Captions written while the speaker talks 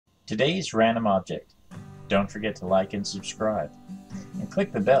Today's random object. Don't forget to like and subscribe, and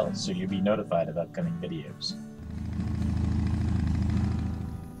click the bell so you'll be notified of upcoming videos.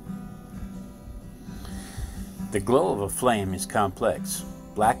 The glow of a flame is complex.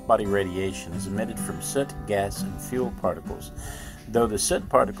 Black body radiation is emitted from soot, gas, and fuel particles, though the soot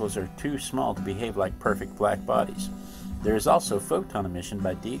particles are too small to behave like perfect black bodies. There is also photon emission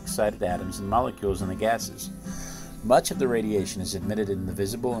by de-excited atoms and molecules in the gases. Much of the radiation is emitted in the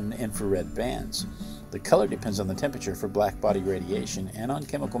visible and infrared bands. The color depends on the temperature for black body radiation and on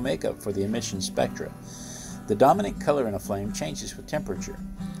chemical makeup for the emission spectra. The dominant color in a flame changes with temperature.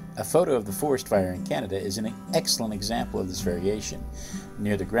 A photo of the forest fire in Canada is an excellent example of this variation.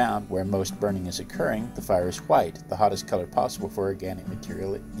 Near the ground, where most burning is occurring, the fire is white, the hottest color possible for organic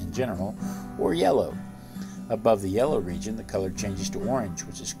material in general, or yellow. Above the yellow region, the color changes to orange,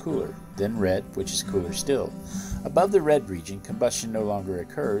 which is cooler, then red, which is cooler still. Above the red region, combustion no longer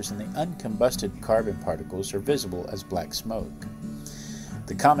occurs, and the uncombusted carbon particles are visible as black smoke.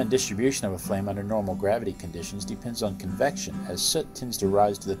 The common distribution of a flame under normal gravity conditions depends on convection, as soot tends to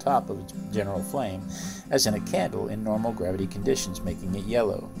rise to the top of its general flame, as in a candle in normal gravity conditions, making it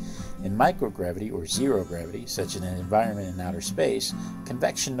yellow. In microgravity or zero gravity, such as an environment in outer space,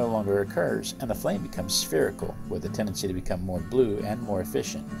 convection no longer occurs, and the flame becomes spherical, with a tendency to become more blue and more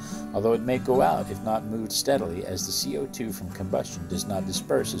efficient, although it may go out if not moved steadily, as the CO2 from combustion does not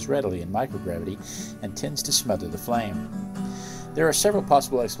disperse as readily in microgravity and tends to smother the flame. There are several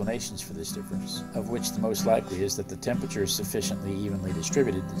possible explanations for this difference, of which the most likely is that the temperature is sufficiently evenly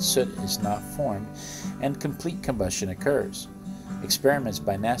distributed that soot is not formed and complete combustion occurs. Experiments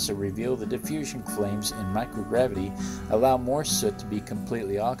by NASA reveal that diffusion flames in microgravity allow more soot to be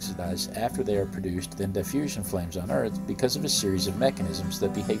completely oxidized after they are produced than diffusion flames on Earth because of a series of mechanisms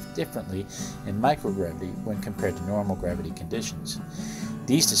that behave differently in microgravity when compared to normal gravity conditions.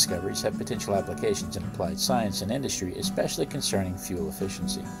 These discoveries have potential applications in applied science and industry, especially concerning fuel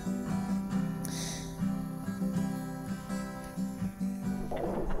efficiency.